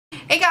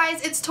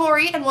guys, it's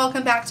Tori and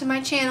welcome back to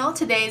my channel.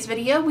 Today's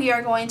video we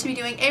are going to be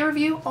doing a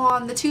review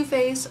on the Too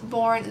Faced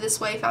Born This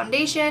Way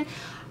foundation.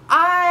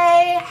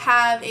 I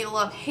have a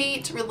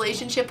love-hate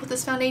relationship with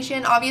this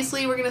foundation.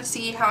 Obviously we're going to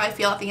see how I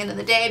feel at the end of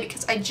the day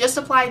because I just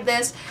applied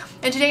this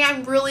and today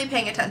I'm really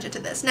paying attention to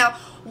this. Now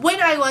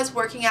when I was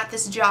working at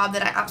this job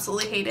that I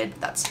absolutely hated,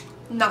 that's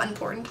not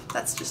important,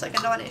 that's just like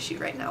a non-issue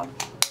right now.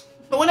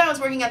 But when I was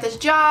working at this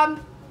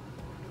job,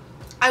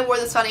 I wore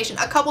this foundation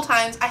a couple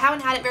times. I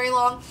haven't had it very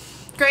long.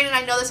 Granted,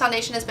 I know this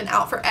foundation has been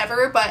out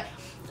forever, but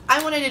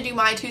I wanted to do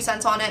my 2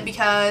 cents on it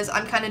because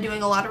I'm kind of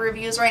doing a lot of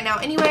reviews right now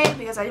anyway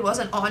because I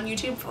wasn't on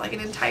YouTube for like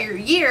an entire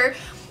year.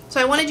 So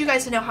I wanted you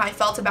guys to know how I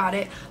felt about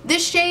it.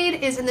 This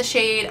shade is in the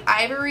shade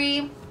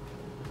Ivory.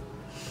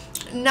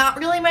 Not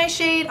really my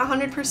shade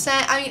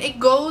 100%. I mean, it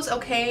goes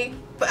okay,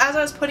 but as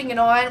I was putting it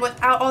on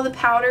without all the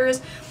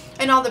powders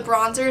and all the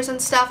bronzers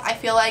and stuff, I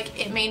feel like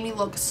it made me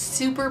look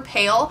super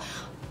pale.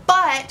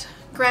 But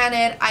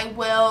granted, I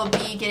will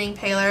be getting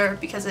paler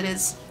because it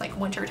is like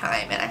winter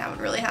time and I haven't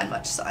really had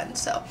much sun,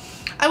 so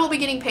I will be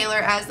getting paler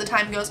as the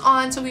time goes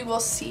on, so we will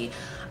see.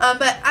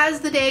 But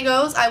as the day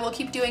goes, I will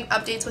keep doing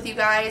updates with you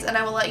guys and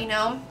I will let you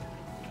know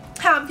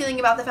how I'm feeling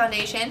about the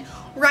foundation.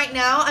 Right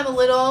now, I'm a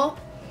little,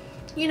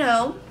 you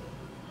know,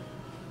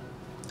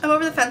 I'm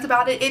over the fence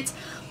about it.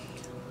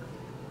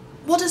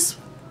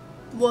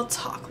 We'll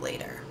talk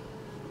later.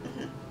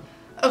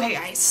 Okay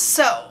guys,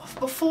 so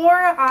before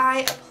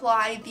I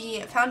apply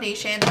the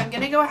foundation, I'm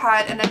going to go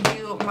ahead and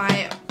undo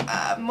my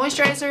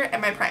moisturizer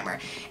and my primer.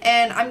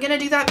 And I'm going to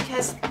do that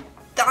because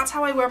that's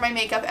how I wear my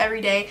makeup every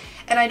day.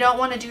 And I don't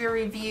want to do a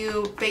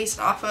review based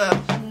off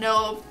of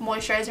no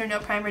moisturizer, no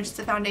primer, just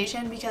the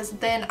foundation, because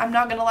then I'm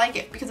not going to like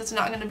it because it's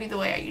not going to be the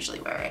way I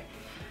usually wear it.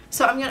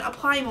 So I'm going to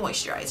apply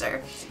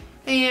moisturizer.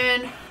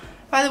 And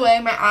by the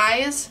way, my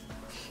eyes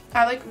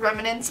are like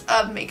remnants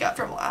of makeup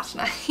from last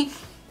night.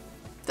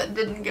 That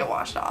didn't get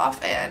washed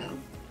off and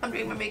I'm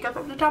doing my makeup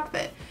over the top of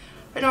it.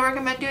 I don't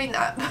recommend doing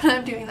that, but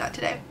I'm doing that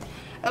today.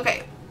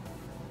 Okay,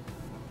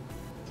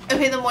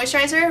 the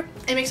moisturizer,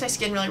 it makes my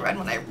skin really red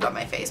when I rub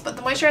my face, but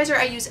the moisturizer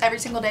I use every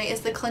single day is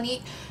the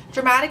Clinique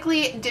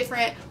Dramatically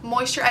Different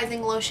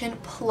Moisturizing Lotion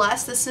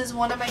Plus. This is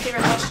one of my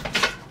favorite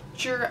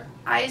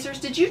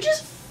moisturizers. Did you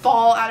just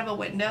fall out of a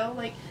window?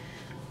 Like,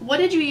 what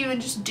did you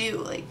even just do?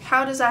 Like,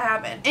 how does that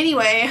happen?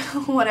 Anyway,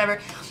 whatever.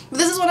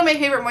 This is one of my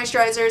favorite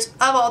moisturizers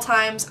of all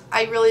times.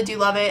 I really do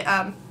love it.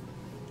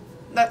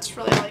 That's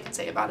really all I can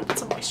say about it.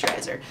 It's a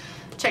moisturizer.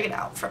 Check it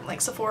out from like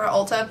Sephora,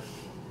 Ulta,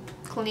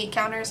 Clinique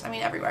counters. I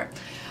mean, everywhere.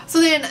 So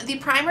then the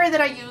primer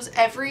that I use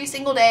every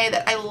single day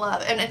that I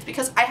love, and it's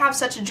because I have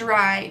such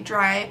dry,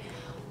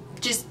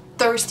 just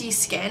thirsty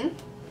skin.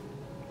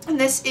 And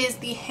this is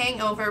the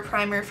Hangover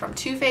Primer from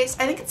Too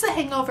Faced. I think it's the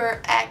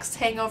Hangover X,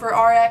 Hangover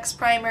RX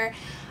primer,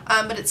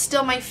 but it's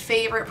still my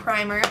favorite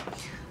primer.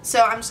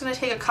 So I'm just going to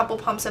take a couple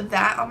pumps of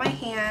that on my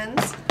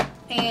hands,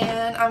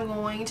 and I'm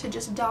going to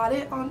just dot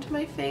it onto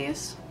my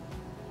face,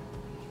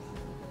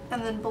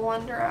 and then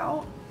blend her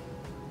out.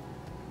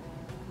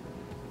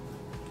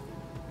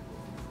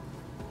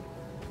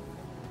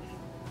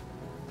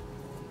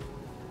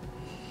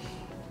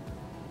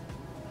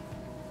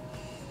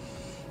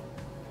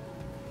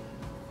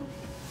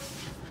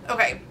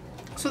 Okay,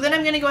 so then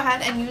I'm going to go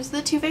ahead and use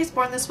the Too Faced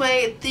Born This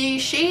Way. The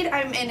shade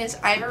I'm in is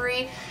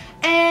Ivory,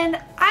 and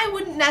I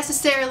wouldn't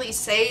necessarily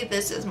say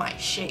this is my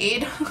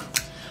shade,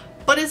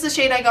 but it's the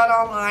shade I got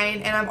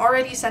online, and I'm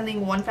already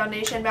sending one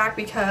foundation back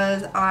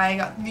because I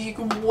got the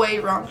way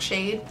wrong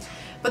shade.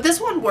 But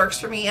this one works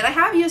for me, and I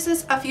have used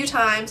this a few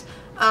times.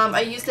 I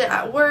used it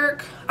at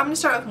work. I'm going to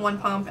start with one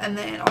pump, and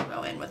then I'll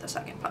go in with a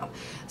second pump.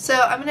 So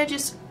I'm going to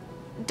just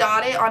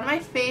dot it on my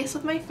face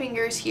with my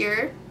fingers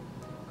here.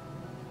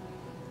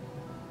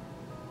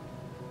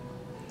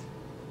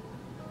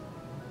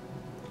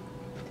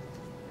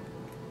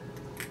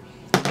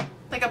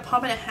 Like a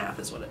pump and a half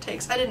is what it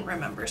takes. I didn't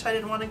remember, so I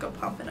didn't want to go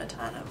pumping a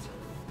ton of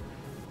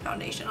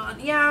foundation on.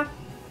 Yeah,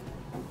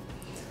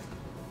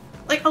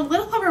 like a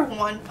little over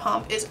 1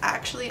 pump is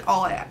actually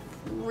all I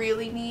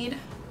really need.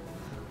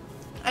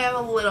 I have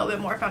a little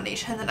bit more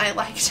foundation than I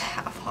like to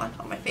have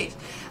on my face,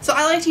 so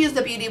I like to use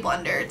the Beauty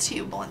Blender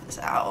to blend this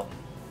out.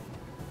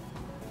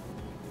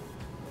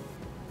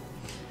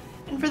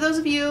 And for those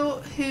of you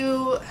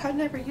who have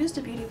never used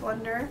a Beauty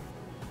Blender,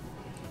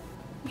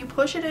 you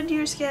push it into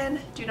your skin.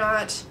 Do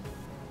not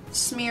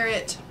smear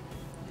it.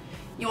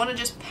 You want to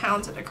just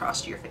pounce it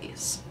across your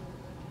face.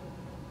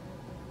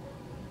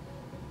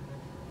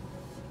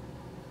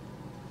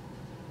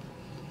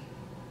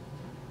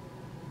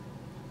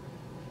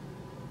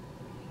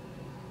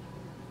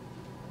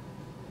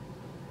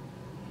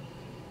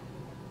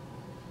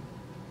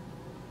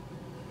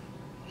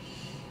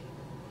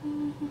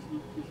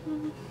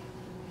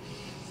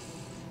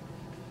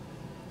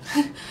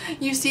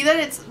 You see that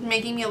it's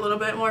making me a little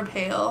bit more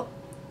pale?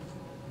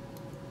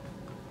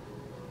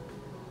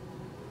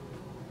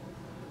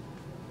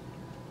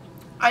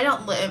 I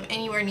don't live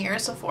anywhere near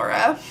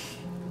Sephora,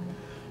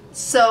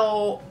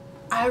 so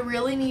I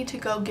really need to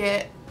go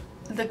get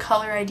the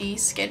Color ID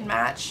Skin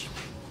Match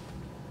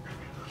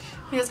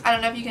because I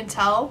don't know if you can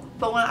tell,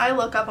 but when I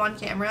look up on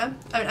camera,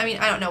 I mean,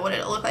 I don't know what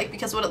it'll look like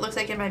because what it looks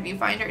like in my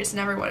viewfinder is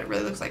never what it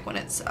really looks like when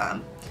it's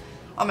on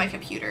my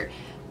computer.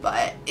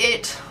 But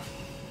I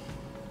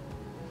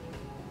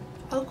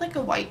look like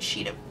a white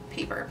sheet of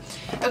paper.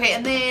 Okay,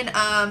 and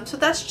then, so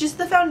that's just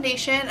the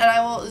foundation, and I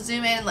will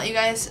zoom in and let you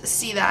guys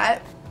see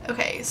that.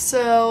 Okay,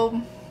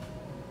 so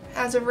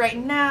as of right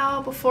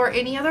now, before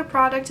any other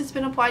product has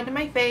been applied to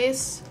my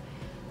face,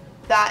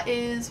 that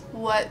is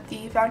what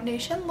the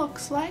foundation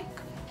looks like.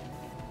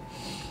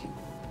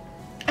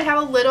 I have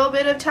a little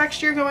bit of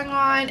texture going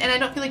on, and I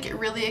don't feel like it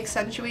really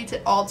accentuates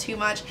it all too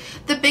much.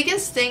 The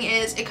biggest thing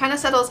is it kind of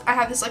settles. I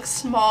have this like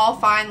small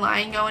fine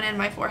line going in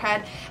my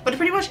forehead, but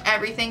pretty much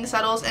everything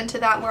settles into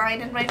that line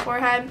in my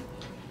forehead.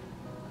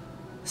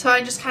 So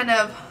I just kind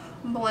of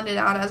blend it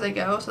out as I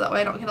go, so that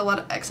way I don't get a lot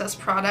of excess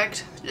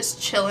product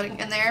just chilling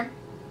in there.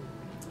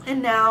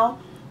 And now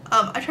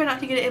I try not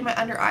to get it in my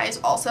under eyes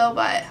also,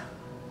 but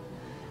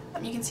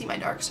you can see my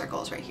dark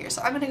circles right here.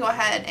 So I'm going to go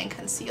ahead and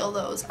conceal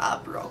those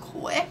up real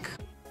quick.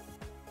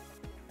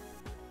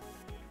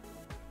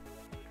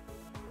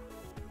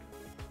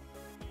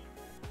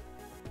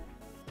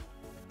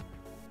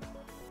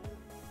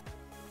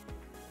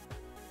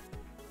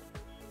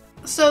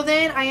 So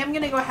then I am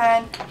going to go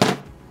ahead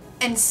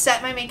and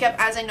set my makeup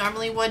as I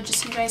normally would, just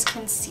so you guys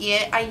can see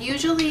it. I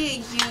usually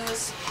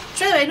use,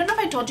 by the way, I don't know if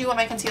I told you what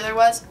my concealer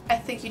was. I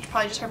think you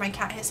probably just heard my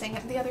cat hissing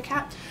at the other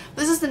cat.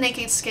 This is the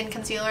Naked Skin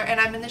Concealer, and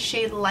I'm in the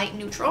shade Light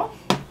Neutral.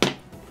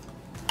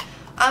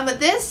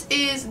 This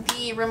is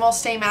the Rimmel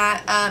Stay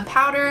Matte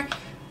powder.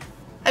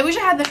 I wish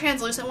I had the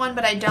translucent one,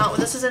 but I don't.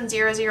 This is in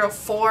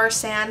 004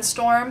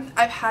 Sandstorm.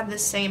 I've had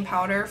this same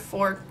powder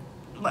for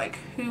like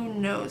who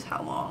knows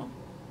how long.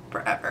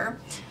 Forever.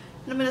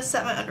 And I'm going to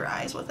set my under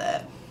eyes with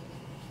it.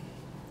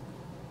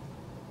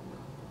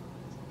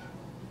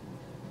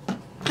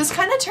 This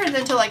kind of turns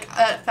into like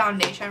a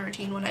foundation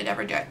routine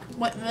whenever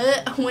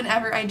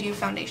I do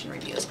foundation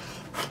reviews.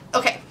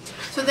 Okay,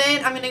 so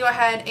then I'm going to go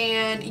ahead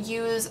and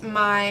use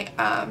my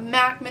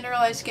MAC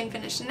Mineralized Skin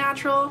Finish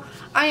Natural.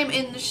 I am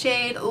in the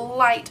shade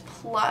Light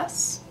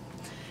Plus,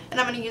 and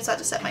I'm going to use that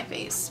to set my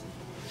face.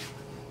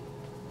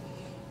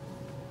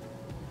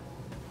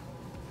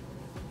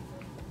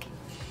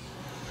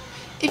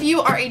 If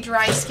you are a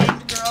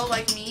dry-skinned girl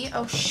like me,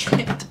 oh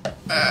shit.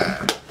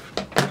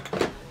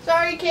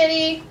 Sorry,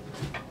 kitty.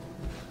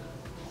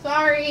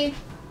 Sorry.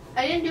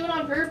 I didn't do it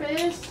on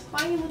purpose.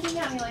 Why are you looking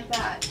at me like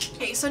that?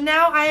 Okay, so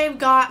now I've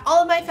got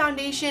all of my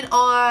foundation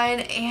on,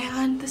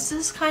 and this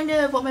is kind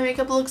of what my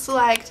makeup looks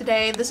like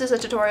today. This is a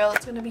tutorial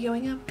that's going to be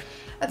going up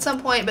at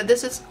some point, but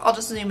this is, I'll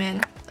just zoom in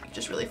like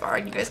just really far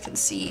and you guys can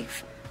see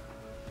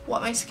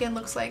what my skin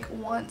looks like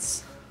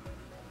once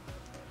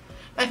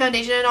my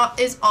foundation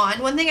is on.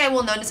 One thing I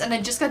will notice, and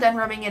I just got done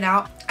rubbing it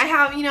out, I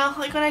have, you know,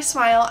 like when I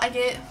smile, I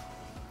get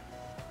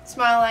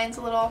smile lines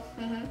a little,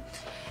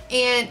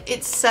 and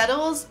it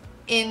settles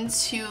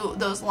into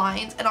those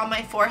lines, and on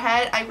my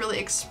forehead, I really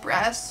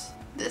express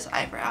this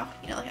eyebrow,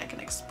 you know, like I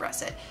can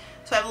express it.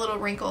 So I have a little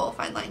wrinkle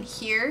fine line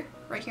here,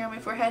 right here on my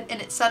forehead,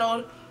 and it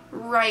settled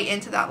right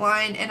into that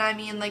line, and I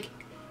mean, like,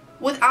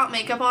 without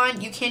makeup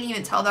on, you can't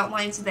even tell that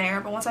line's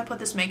there, but once I put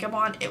this makeup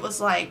on, it was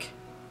like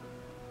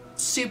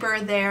super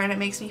there, and it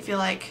makes me feel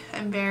like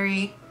I'm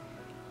very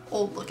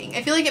old looking.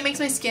 I feel like it makes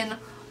my skin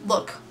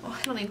look, oh,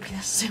 I don't need to be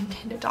this zoomed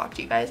in to talk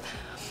to you guys.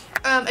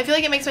 I feel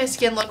like it makes my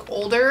skin look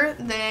older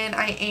than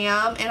I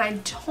am, and I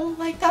don't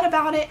like that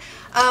about it.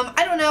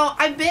 I don't know,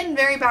 I've been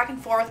very back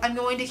and forth. I'm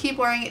going to keep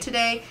wearing it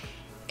today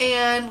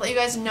and let you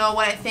guys know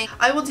what I think.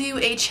 I will do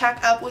a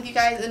checkup with you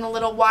guys in a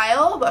little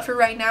while, but for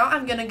right now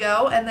I'm gonna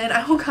go, and then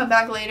I will come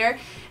back later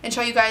and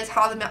show you guys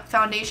how the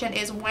foundation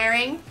is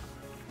wearing.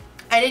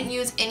 I didn't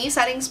use any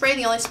setting spray.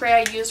 The only spray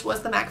I used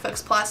was the MAC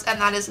Fix Plus, and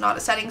that is not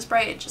a setting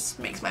spray. It just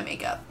makes my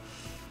makeup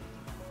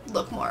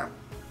look more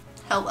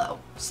hello.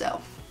 So,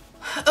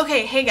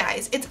 okay, hey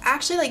guys, it's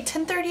actually like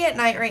 10:30 at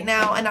night right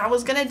now, and I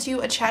was gonna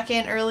do a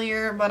check-in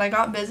earlier, but I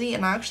got busy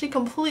and I actually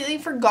completely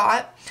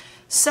forgot.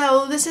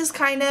 So this is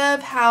kind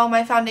of how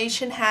my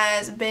foundation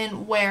has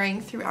been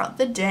wearing throughout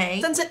the day.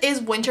 Since it is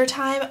winter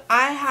time,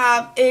 I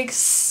have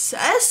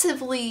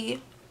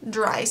excessively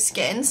dry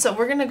skin, so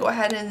we're gonna go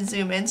ahead and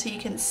zoom in so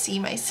you can see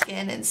my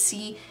skin and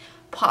see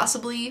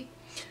possibly,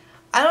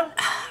 I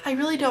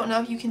really don't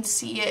know if you can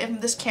see it,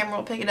 if this camera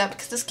will pick it up,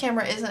 because this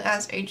camera isn't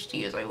as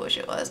HD as I wish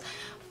it was,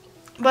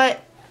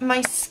 but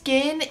my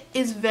skin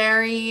is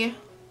very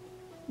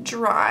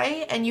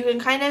dry, and you can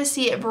kind of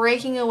see it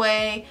breaking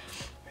away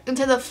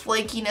into the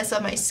flakiness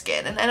of my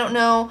skin, and I don't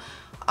know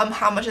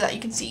how much of that you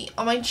can see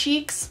on my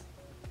cheeks.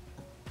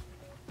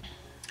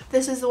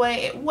 This is the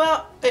way it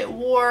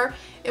wore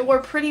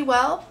pretty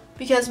well,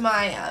 because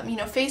my you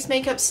know, face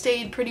makeup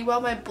stayed pretty well.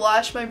 My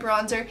blush, my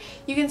bronzer,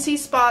 you can see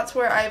spots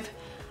where I've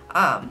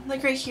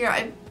like right here,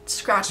 I've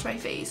scratched my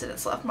face and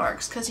it's left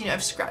marks because, you know,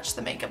 I've scratched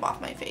the makeup off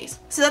my face.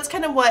 So that's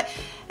kind of what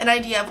an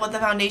idea of what the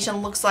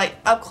foundation looks like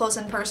up close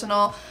and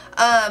personal.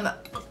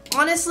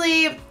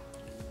 Honestly,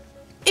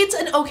 it's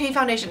an okay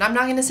foundation. I'm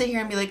not going to sit here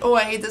and be like, oh,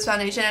 I hate this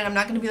foundation, and I'm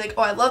not going to be like,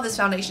 oh, I love this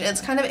foundation.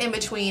 It's kind of in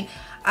between.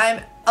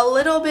 I'm a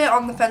little bit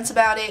on the fence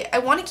about it. I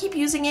want to keep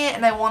using it,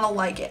 and I want to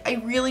like it.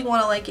 I really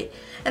want to like it.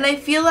 And I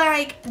feel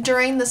like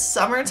during the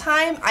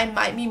summertime, I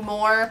might be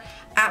more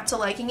apt to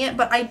liking it,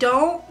 but I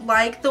don't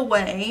like the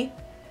way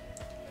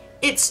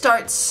it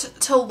starts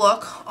to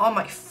look on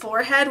my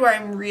forehead where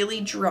I'm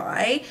really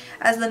dry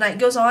as the night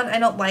goes on. I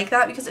don't like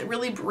that because it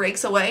really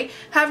breaks away.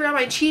 However, on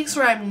my cheeks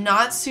where I'm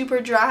not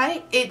super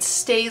dry, it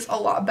stays a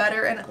lot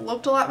better and it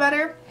looked a lot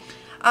better.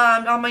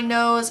 On my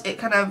nose, it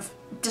kind of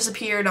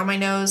disappeared on my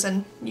nose,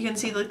 and you can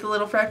see like the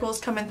little freckles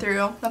coming through.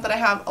 Not that I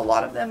have a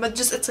lot of them, but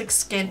just it's like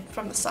skin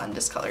from the sun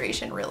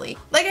discoloration, really.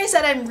 Like I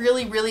said, I'm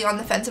really on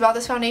the fence about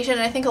this foundation,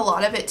 and I think a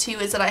lot of it too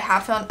is that I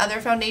have found other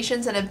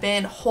foundations that have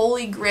been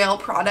holy grail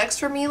products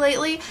for me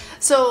lately.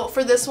 So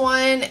for this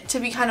one to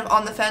be kind of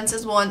on the fence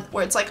is one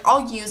where it's like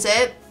I'll use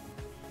it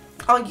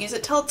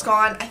till it's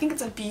gone. I think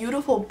it's a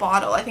beautiful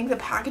bottle. I think the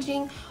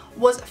packaging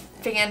was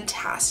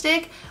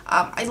fantastic.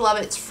 I love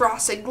it. It's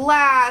frosted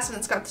glass and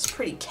it's got this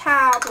pretty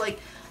cap. Like,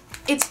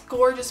 it's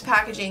gorgeous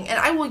packaging, and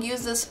I will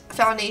use this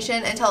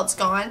foundation until it's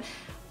gone.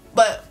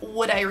 But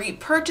would I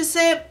repurchase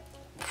it?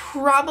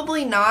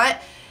 Probably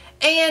not.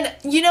 And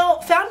you know,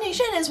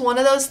 foundation is one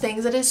of those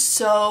things that is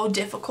so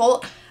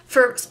difficult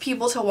for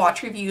people to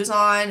watch reviews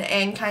on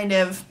and kind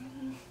of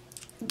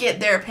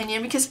get their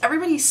opinion, because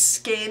everybody's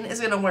skin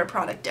is going to wear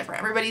product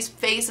different. Everybody's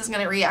face is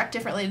going to react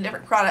differently to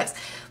different products.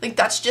 Like,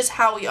 that's just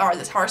how we are.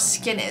 That's how our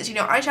skin is. You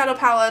know, eyeshadow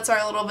palettes are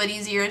a little bit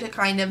easier to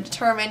kind of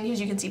determine because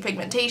you can see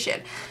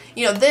pigmentation.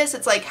 You know, this,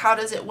 it's like, how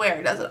does it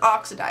wear? Does it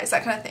oxidize?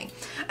 That kind of thing.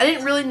 I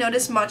didn't really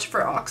notice much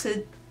for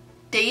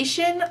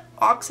oxidation.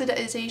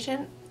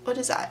 What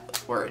is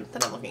that word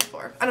that I'm looking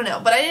for? I don't know,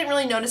 but I didn't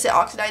really notice it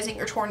oxidizing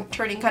or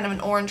turning kind of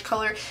an orange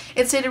color.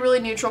 It stayed a really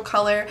neutral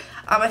color.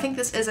 I think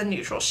this is a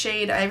neutral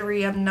shade,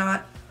 Ivory. I'm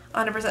not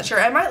 100%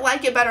 sure. I might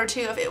like it better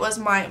too if it was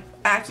my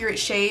accurate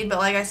shade, but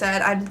like I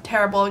said, I'm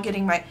terrible at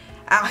getting my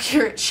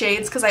accurate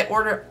shades because I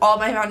order all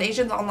my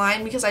foundations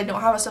online because I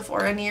don't have a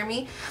Sephora near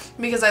me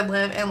because I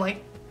live in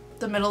like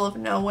the middle of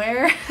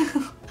nowhere.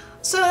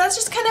 So that's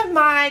just kind of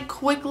my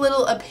quick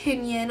little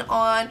opinion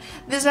on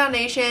this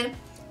foundation.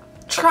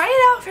 Try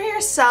it out for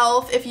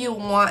yourself if you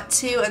want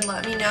to and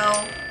let me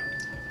know.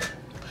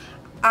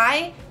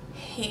 I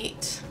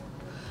hate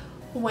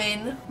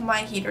when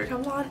my heater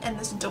comes on and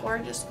this door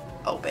just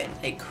opens.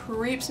 It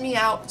creeps me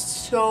out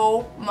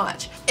so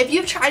much. If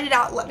you've tried it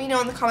out, let me know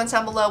in the comments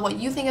down below what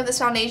you think of this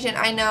foundation.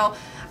 I know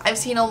I've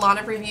seen a lot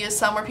of reviews,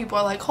 some where people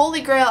are like,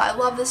 holy grail, I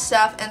love this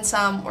stuff, and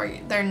some where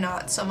they're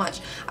not so much.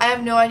 I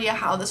have no idea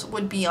how this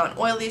would be on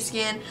oily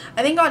skin.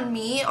 I think on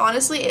me,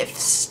 honestly, it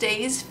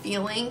stays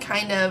feeling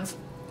kind of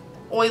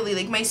oily.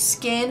 Like, my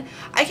skin,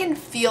 I can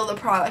feel the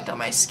product on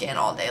my skin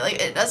all day. Like,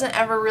 it doesn't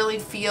ever really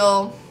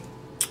feel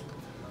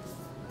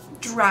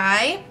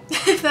dry,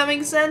 if that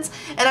makes sense.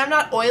 And I'm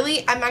not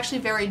oily, I'm actually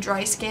very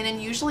dry skin,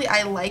 and usually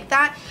I like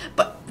that,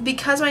 but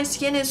because my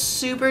skin is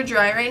super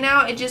dry right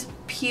now, it just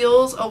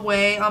peels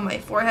away on my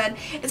forehead.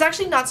 It's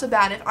actually not so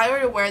bad. If I were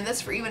to wear this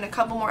for even a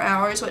couple more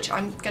hours, which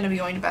I'm gonna be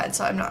going to bed,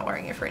 so I'm not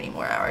wearing it for any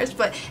more hours,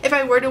 but if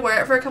I were to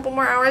wear it for a couple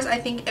more hours, I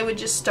think it would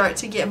just start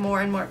to get more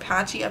and more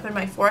patchy up in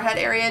my forehead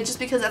area, just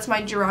because that's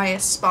my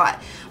driest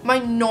spot. My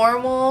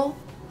normal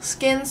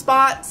skin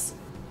spots,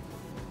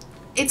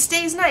 it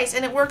stays nice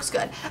and it works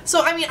good.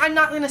 So I mean, I'm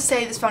not gonna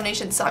say this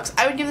foundation sucks.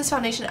 I would give this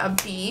foundation a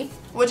B,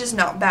 which is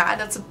not bad.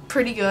 That's a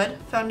pretty good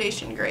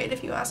foundation grade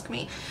if you ask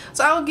me.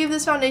 So I will give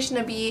this foundation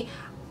a B.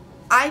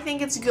 I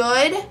think it's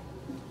good,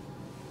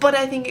 but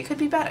I think it could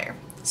be better.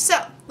 So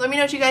let me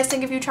know what you guys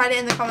think if you tried it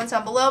in the comments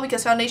down below,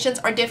 because foundations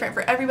are different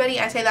for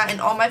everybody. I say that in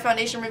all my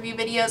foundation review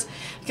videos,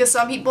 because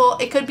some people,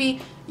 it could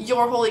be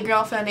your holy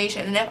grail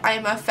foundation, and if I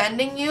am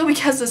offending you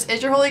because this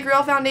is your holy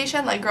grail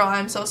foundation, like, girl,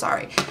 I'm so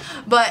sorry.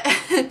 But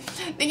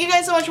thank you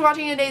guys so much for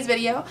watching today's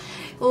video.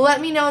 Let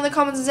me know in the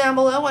comments down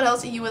below what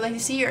else you would like to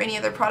see, or any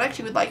other product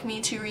you would like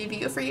me to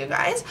review for you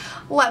guys.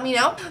 Let me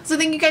know. So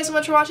thank you guys so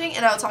much for watching,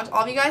 and I will talk to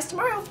all of you guys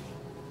tomorrow.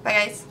 Bye,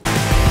 guys.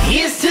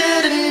 Here's to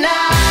the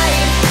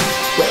night.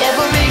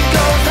 Wherever it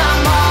goes,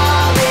 I'm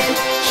all in.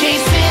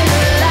 Chasing